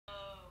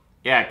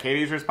Yeah,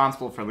 Katie's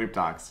responsible for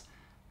LoopDocs.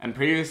 And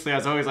previously I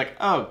was always like,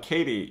 oh,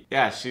 Katie,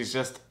 yeah, she's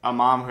just a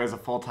mom who has a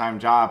full-time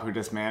job who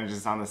just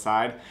manages on the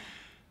side.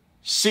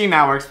 She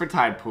now works for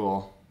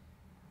Tidepool.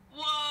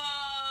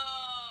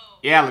 Whoa!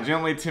 Yeah,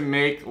 legitimately to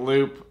make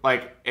Loop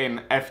like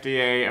an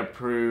FDA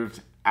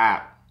approved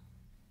app.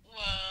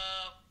 Whoa!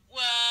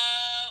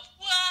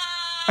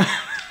 Whoa!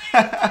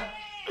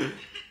 Whoa!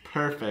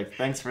 Perfect,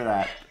 thanks for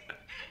that.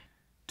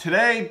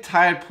 Today,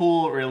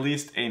 Tidepool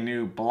released a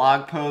new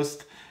blog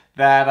post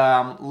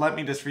that, let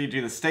me just read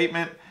you the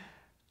statement.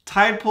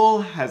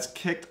 Tidepool has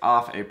kicked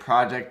off a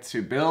project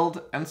to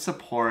build and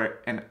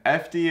support an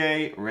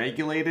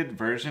FDA-regulated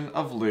version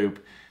of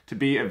Loop to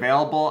be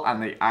available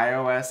on the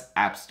iOS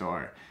App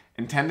Store,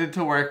 intended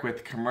to work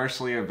with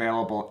commercially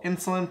available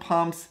insulin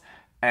pumps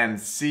and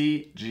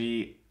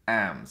CGMs.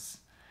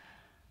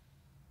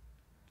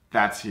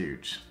 That's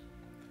huge.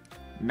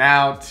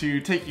 Now,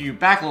 to take you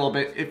back a little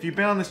bit, if you've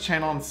been on this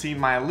channel and seen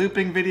my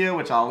looping video,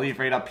 which I'll leave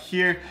right up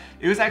here,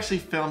 it was actually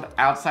filmed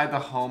outside the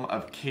home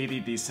of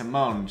Katie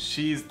DeSimone.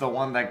 She's the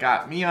one that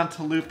got me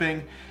onto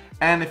looping,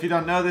 and if you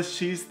don't know this,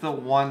 she's the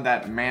one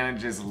that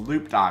manages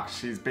LoopDocs.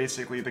 She's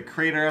basically the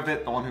creator of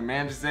it, the one who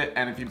manages it,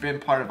 and if you've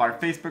been part of our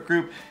Facebook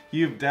group,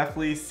 you've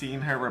definitely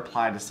seen her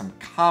reply to some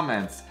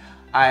comments.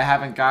 I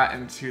haven't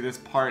gotten to this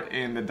part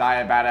in the Die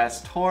a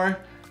Badass tour,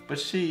 but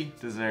she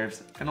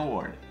deserves an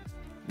award.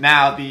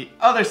 Now, the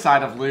other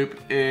side of Loop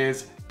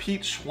is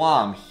Pete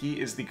Schwam. He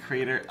is the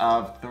creator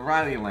of the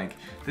RileyLink.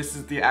 This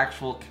is the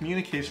actual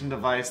communication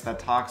device that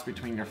talks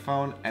between your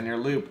phone and your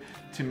Loop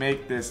to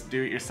make this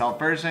do-it-yourself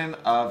version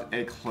of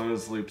a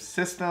closed loop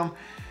system.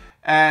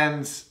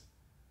 And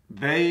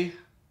they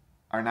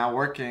are now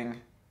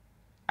working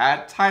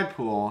at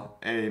Tidepool,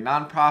 a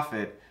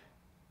nonprofit,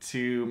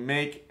 to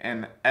make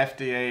an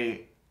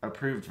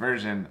FDA-approved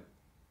version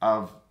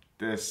of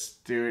this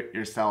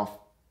do-it-yourself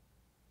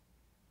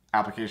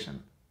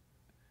application.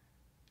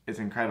 It's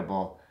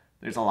incredible.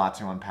 There's a lot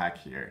to unpack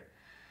here.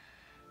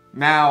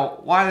 Now,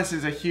 why this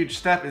is a huge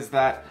step is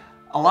that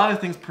a lot of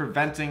things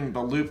preventing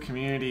the Loop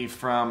community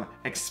from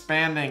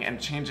expanding and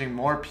changing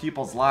more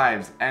people's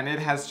lives, and it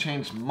has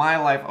changed my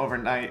life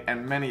overnight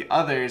and many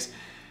others,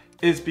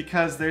 is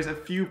because there's a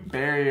few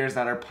barriers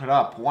that are put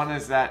up. One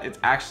is that it's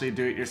actually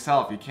do it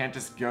yourself. You can't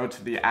just go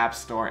to the App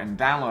Store and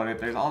download it.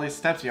 There's all these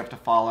steps you have to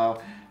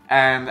follow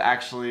and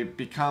actually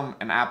become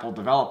an Apple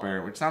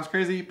developer, which sounds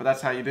crazy, but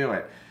that's how you do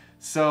it.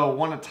 So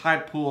one of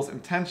Tidepool's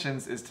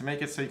intentions is to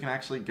make it so you can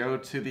actually go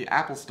to the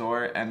Apple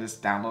Store and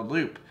just download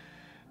Loop.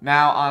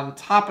 Now, on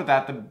top of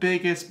that, the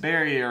biggest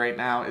barrier right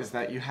now is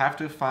that you have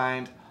to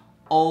find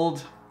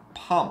old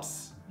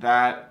pumps.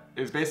 That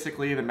is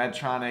basically the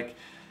Medtronic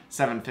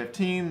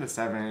 715, it's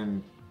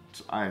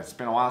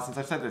been a while since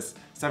I've said this,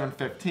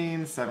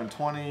 715,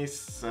 720,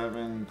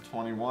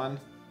 721.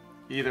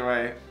 Either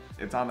way,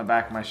 it's on the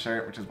back of my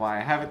shirt, which is why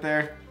I have it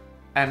there.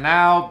 And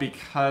now,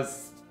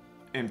 because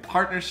in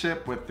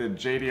partnership with the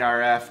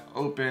JDRF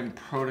Open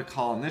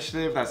Protocol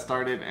Initiative that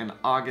started in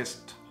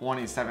August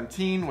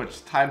 2017,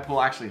 which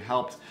Tidepool actually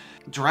helped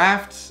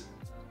draft,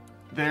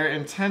 their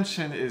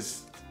intention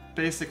is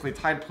basically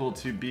Tidepool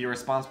to be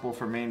responsible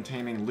for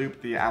maintaining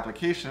Loop the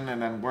application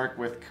and then work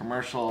with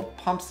commercial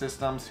pump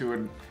systems who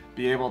would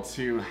be able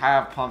to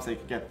have pumps they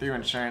could get through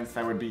insurance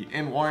that would be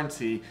in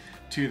warranty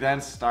to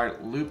then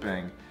start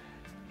looping.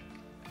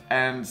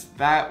 And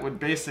that would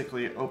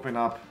basically open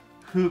up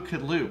who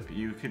could loop.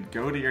 You could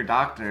go to your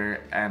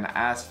doctor and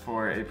ask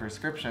for a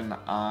prescription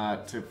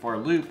for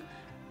Loop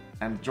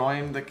and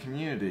join the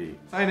community.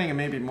 Exciting and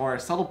maybe more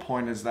subtle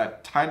point is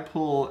that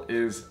Tidepool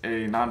is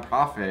a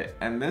nonprofit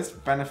and this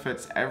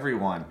benefits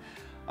everyone.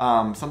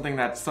 Something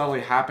that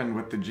subtly happened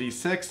with the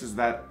G6 is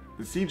that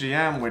the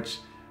CGM, which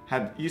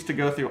used to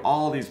go through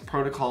all these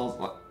protocols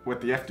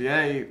with the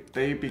FDA,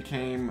 they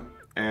became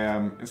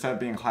instead of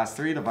being a class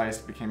 3 device,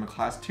 it became a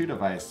class 2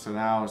 device. So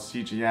now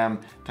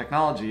CGM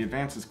technology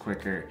advances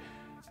quicker.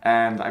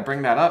 And I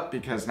bring that up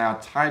because now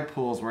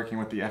Tidepool is working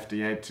with the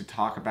FDA to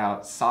talk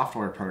about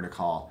software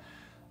protocol.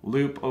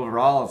 Loop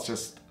overall is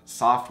just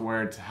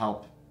software to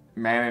help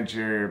manage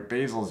your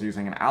basals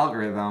using an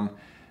algorithm.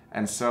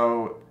 And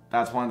so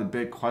that's one of the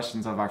big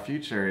questions of our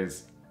future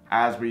is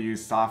as we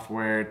use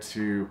software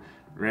to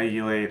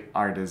regulate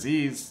our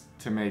disease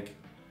to make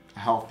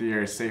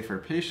healthier, safer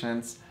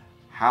patients,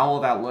 how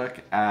will that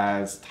look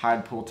as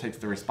Tidepool takes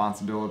the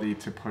responsibility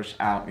to push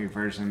out new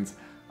versions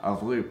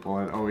of Loop?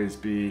 Will it always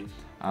be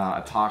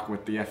a talk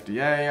with the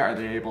FDA? Are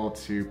they able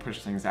to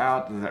push things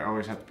out? Does there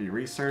always have to be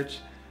research?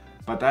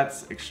 But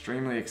that's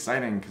extremely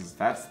exciting because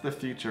that's the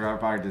future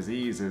of our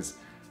disease, is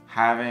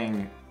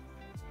having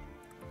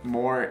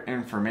more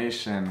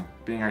information,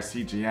 being our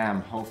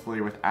CGM,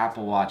 hopefully with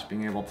Apple Watch,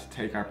 being able to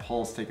take our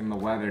pulse, taking the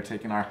weather,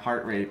 taking our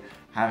heart rate,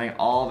 having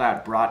all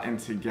that brought in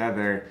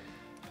together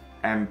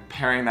and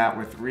pairing that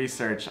with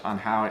research on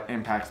how it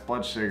impacts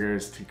blood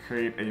sugars to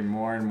create a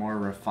more and more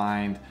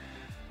refined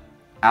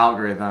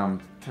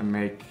algorithm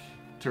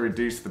to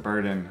reduce the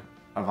burden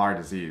of our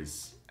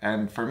disease.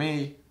 And for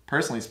me,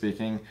 personally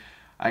speaking,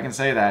 I can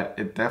say that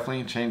it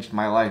definitely changed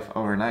my life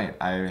overnight.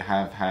 I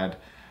have had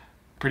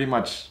pretty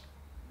much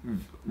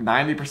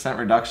 90%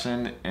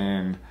 reduction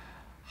in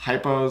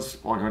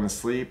hypos while going to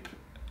sleep.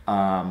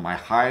 My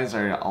highs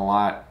are a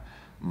lot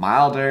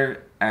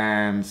milder,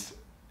 and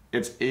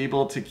it's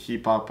able to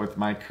keep up with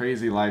my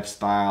crazy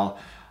lifestyle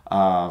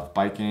of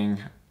biking,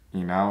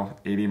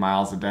 80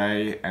 miles a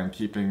day and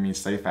keeping me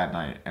safe at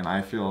night. And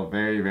I feel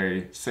very,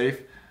 very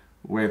safe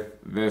with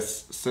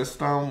this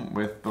system,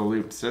 with the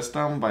Loop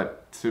system,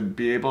 but to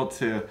be able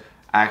to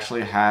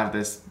actually have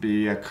this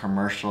be a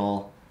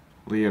commercially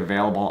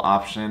available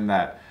option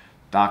that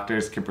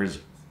doctors can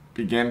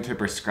begin to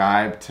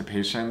prescribe to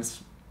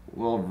patients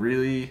will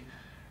really,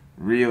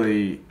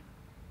 really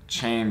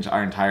change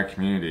our entire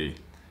community.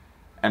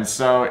 And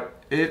so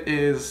it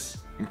is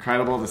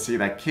incredible to see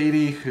that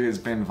Katie, who has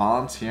been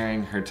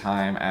volunteering her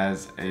time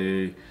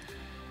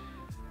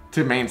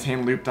to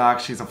maintain LoopDocs,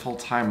 she's a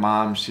full-time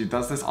mom. She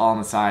does this all on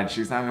the side.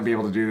 She's not gonna be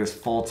able to do this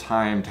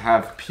full-time. To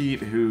have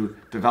Pete, who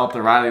developed the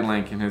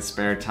RileyLink in his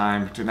spare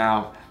time, to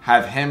now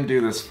have him do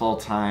this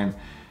full-time,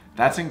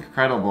 that's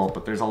incredible.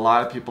 But there's a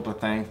lot of people to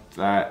thank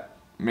that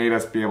made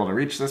us be able to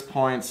reach this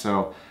point.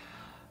 So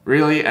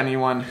really,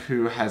 anyone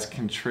who has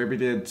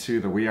contributed to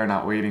the We Are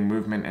Not Waiting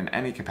movement in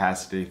any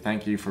capacity,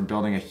 thank you for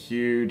building a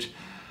huge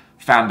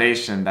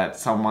foundation that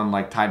someone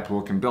like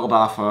Tidepool can build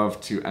off of.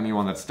 To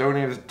anyone that's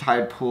donated to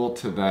Tidepool,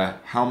 to the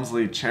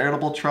Helmsley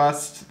Charitable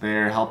Trust,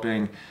 they're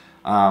helping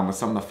with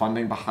some of the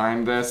funding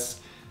behind this.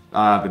 The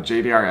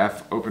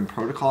JDRF Open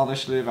Protocol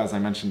Initiative, as I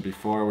mentioned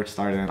before, which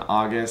started in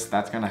August,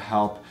 that's going to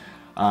help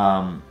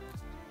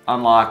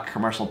unlock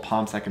commercial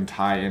pumps that can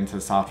tie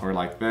into software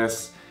like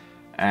this.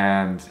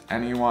 And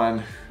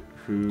anyone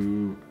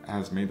who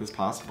has made this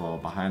possible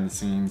behind the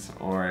scenes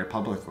or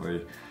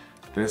publicly,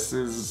 this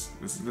is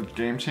a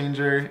game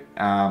changer.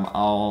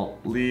 I'll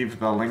leave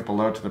the link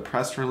below to the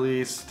press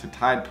release, to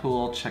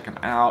Tidepool, check them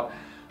out.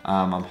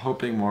 I'm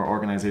hoping more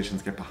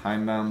organizations get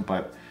behind them,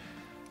 but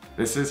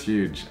this is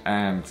huge.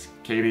 And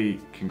Katie,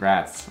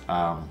 congrats.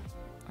 I'm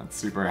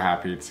super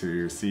happy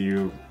to see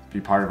you be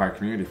part of our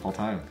community full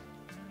time.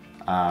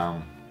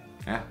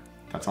 Yeah,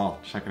 that's all.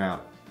 Check it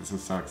out. This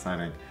is so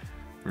exciting.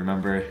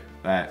 Remember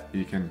that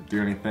you can do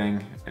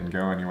anything and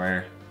go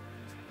anywhere.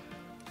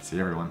 See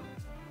everyone.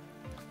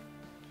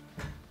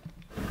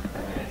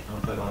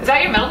 Is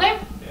that your middle name?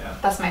 Yeah.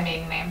 That's my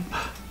maiden name.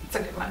 It's a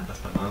good one.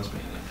 That's my mom's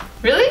maiden name.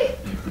 Really?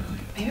 Yeah, really.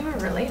 Maybe we're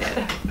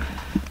related.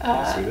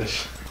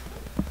 Swedish.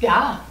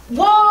 Yeah.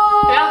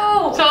 Whoa!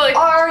 Yeah, totally.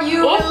 Are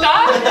you Oh, really?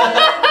 stop.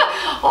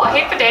 Oh, I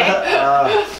hate the day.